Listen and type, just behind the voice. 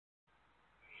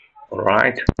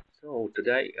Alright, so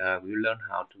today we'll learn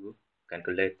how to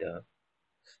calculate the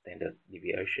standard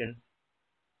deviation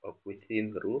of within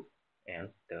group and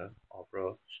the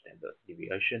overall standard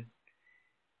deviation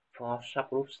for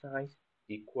subgroup size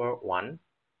equal 1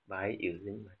 by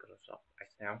using Microsoft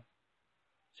Excel.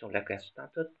 So let's get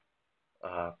started.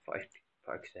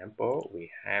 For example, uh,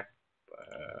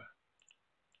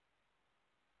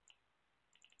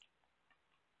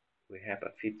 we have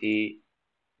a 50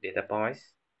 data points.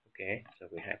 Okay, so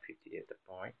we have 50 data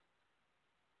points.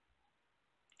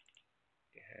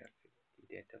 We have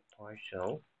 50 data points,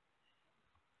 so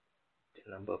the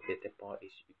number of data points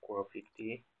is equal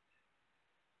 50.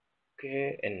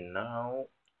 Okay, and now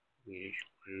we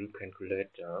will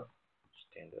calculate the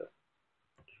standard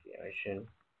deviation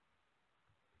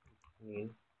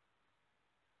mean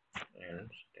and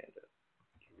standard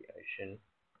deviation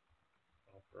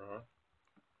overall,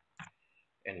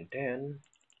 and then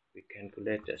we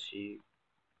calculate the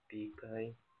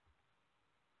Cpk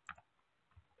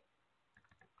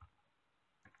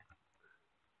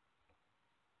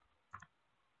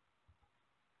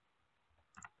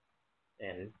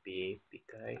and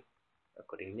Ppk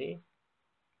accordingly.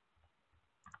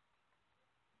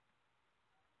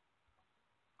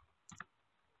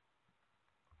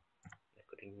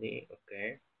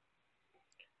 Okay.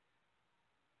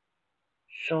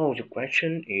 So the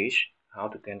question is how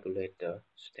to calculate the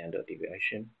standard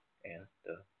deviation and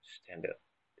the standard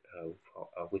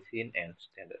within and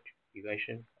standard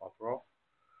deviation overall.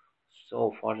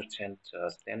 So for the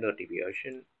standard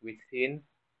deviation within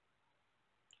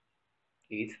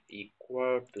is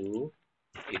equal to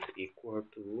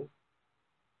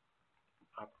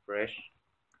average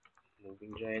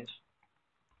moving range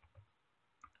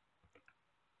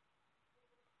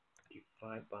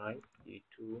divided by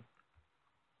d2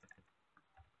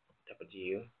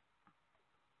 w.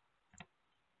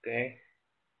 Okay,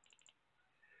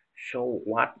 so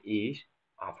what is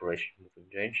average moving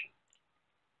range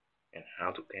and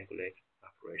how to calculate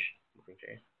average moving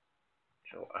range?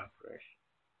 So average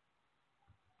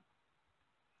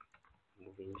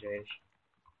moving range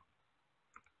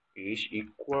is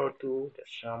equal to the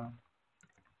sum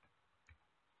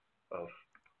of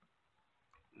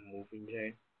moving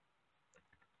range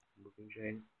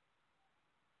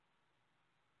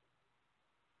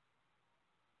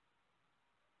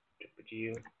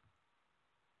w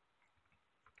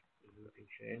moving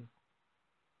range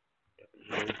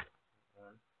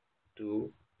w1 to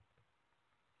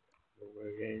lower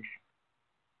range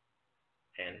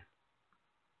and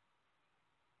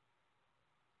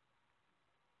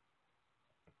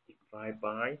divided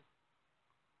by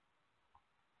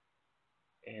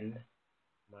n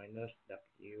minus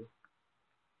w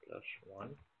plus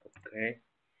 1. Okay,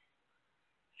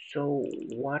 so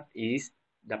what is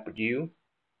w?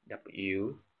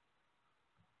 W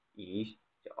is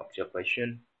the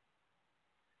observation.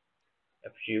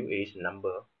 W is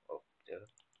number of the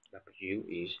W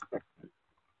is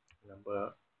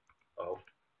number of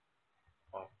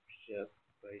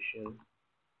observation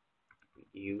we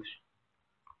use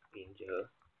in the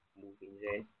moving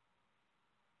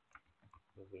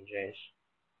range.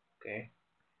 Okay,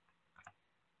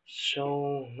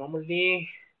 so normally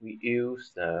we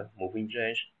use the moving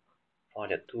range for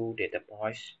the two data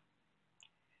points.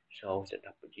 So the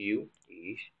W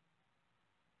is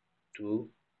 2.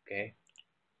 Okay,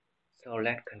 so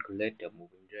let's calculate the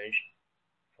moving range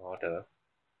for the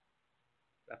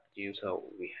W. So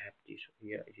we have this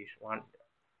here, this one.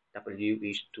 W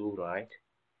is 2, right?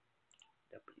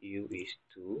 W is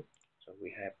 2. So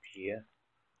we have here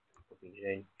moving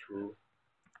range 2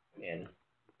 and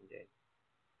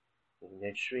moving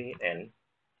range 3 and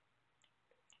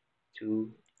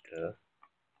 2 the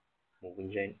moving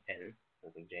range and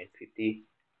moving range 50.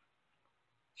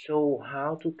 So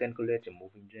how to calculate the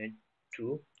moving range?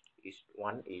 2 is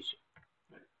 1 is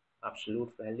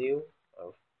absolute value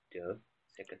of the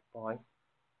second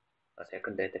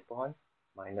data point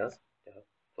minus the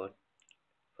first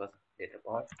data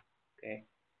point. Okay,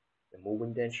 the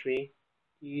moving density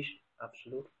is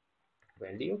absolute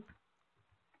value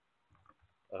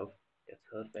of the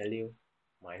third value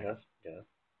minus the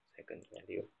second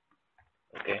value.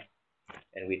 Okay,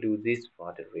 and we do this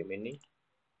for the remaining.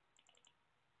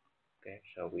 Okay,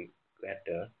 so we get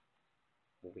the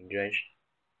moving range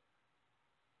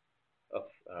of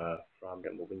from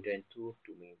the moving range 2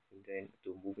 to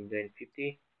moving range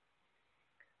 50.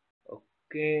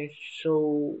 Okay,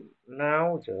 so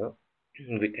now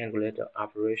we calculate the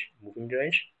average moving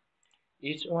range.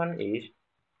 Each one is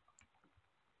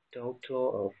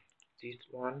total of this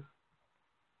one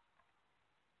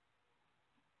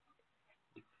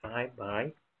divided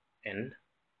by n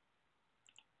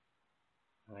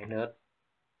minus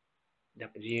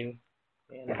w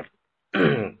n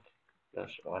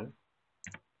plus 1.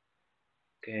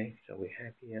 Okay, so we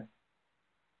have here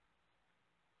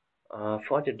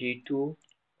for the d2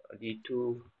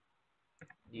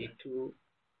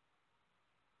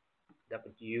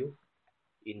 w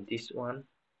in this one,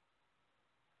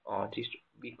 or this,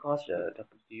 because the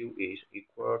w is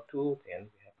equal to, then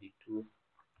we have d2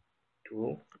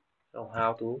 2. So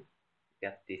how to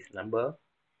get this number?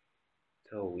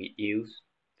 So we use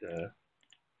the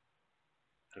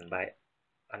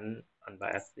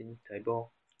unbiasing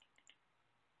table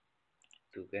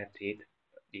to get it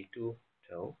d2.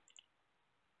 So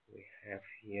we have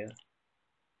here,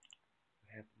 we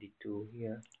have d2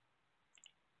 here,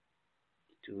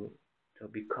 d2. So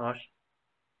because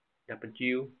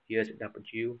w, here's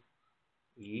w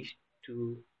is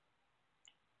 2,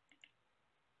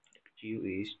 w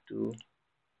is 2,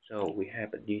 so we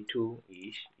have a d2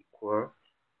 is equal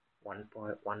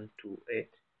 1.128.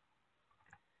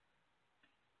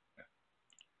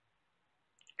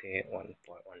 Okay,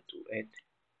 1.128.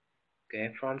 Okay,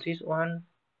 from this one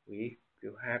we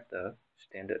will have the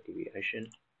standard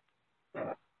deviation.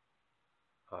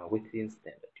 Within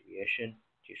standard deviation,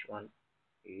 this one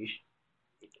is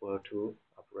equal to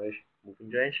average moving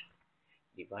range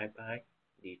divided by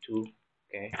d2.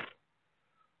 Okay,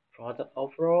 for the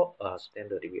overall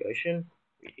standard deviation,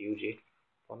 we use it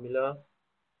formula.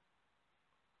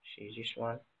 See this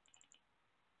one,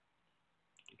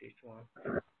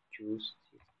 choose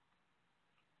this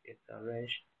data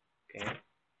range.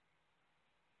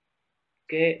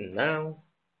 Okay, now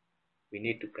we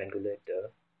need to calculate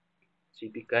the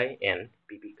Cpk and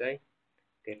Ppk.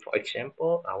 Okay, for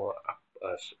example, our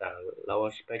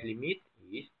lower spec limit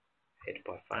is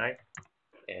 8.5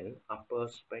 and upper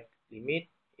spec limit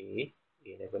is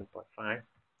 11.5.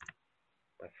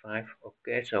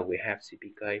 Okay, so we have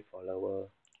Cpk for lower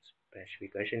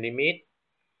specification limit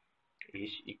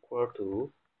is equal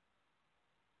to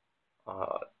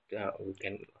we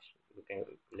can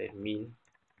let mean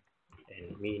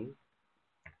and mean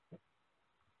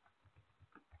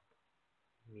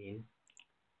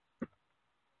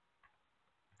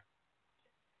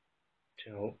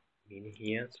so mean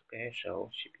here. Okay, so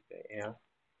Cpkl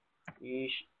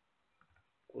is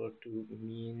equal to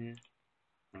mean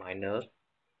minus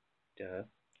the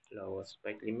lower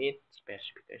spec limit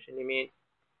specification limit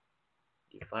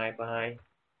divided by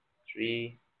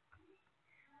 3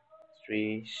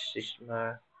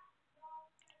 sigma.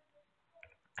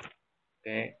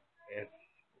 Okay, and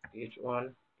this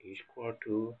one is equal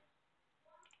to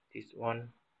this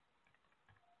one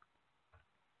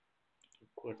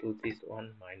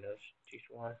minus this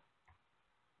one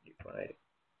divided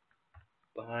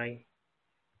by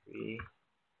 3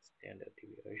 standard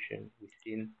deviation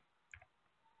within.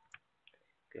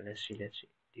 Okay, let's see this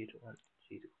one.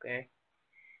 Okay,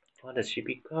 for the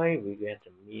Cpk we get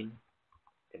the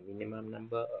minimum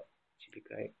number of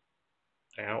Cpk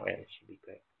L and Cpk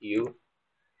U.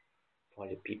 For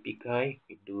the Ppk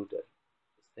we do the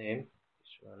same.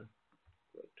 This one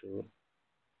equal to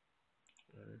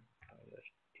minus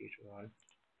this one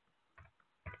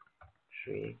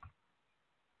 3.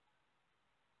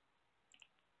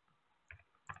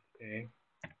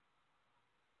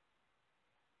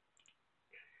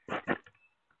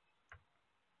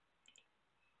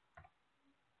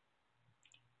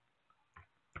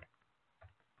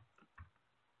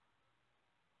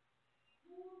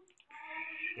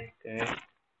 Okay,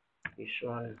 this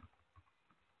one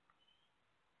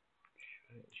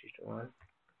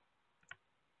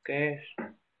okay,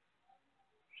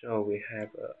 so we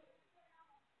have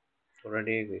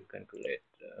already we calculate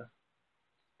the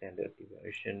standard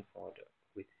deviation for the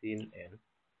within and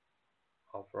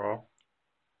overall.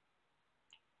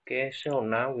 Okay, so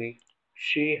now we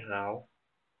see how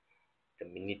the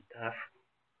Minitab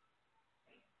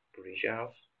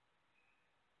results.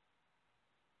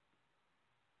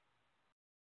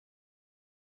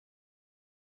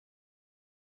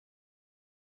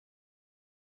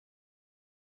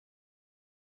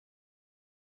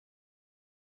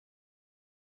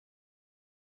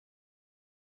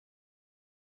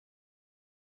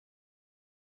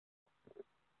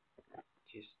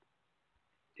 This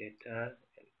data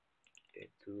and get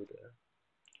to the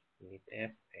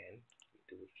Minitab and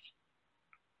do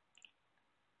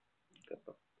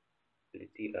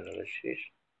capability analysis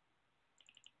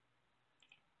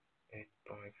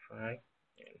 8.5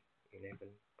 and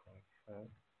 11.5.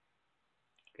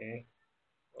 Okay,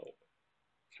 oh,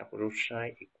 subgroup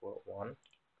size equal 1.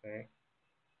 Okay,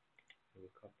 we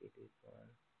copy this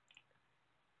one,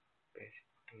 paste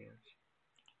here.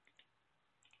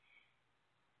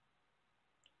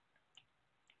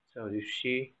 So you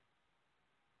see,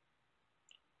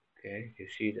 okay, you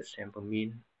see the sample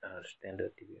mean,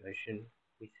 standard deviation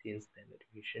within standard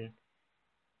deviation.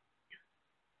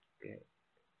 Okay,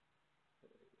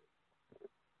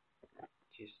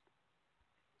 just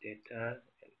data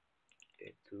and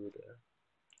get to the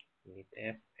mini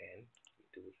tab and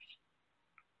do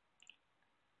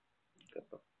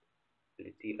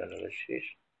capability analysis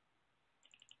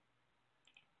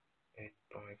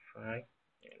 8.5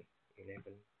 and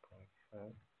 11.5.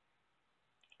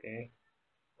 Okay,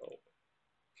 so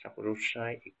subgroup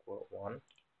size equal 1.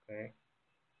 Okay,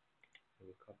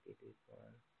 we copy this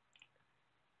one,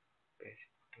 paste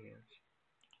here.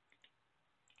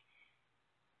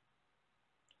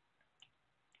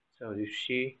 So you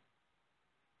see,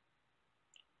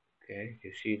 okay,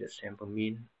 you see the sample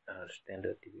mean,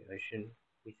 standard deviation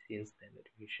within standard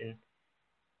deviation.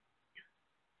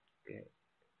 Okay,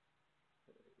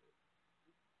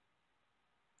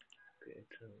 okay,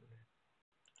 so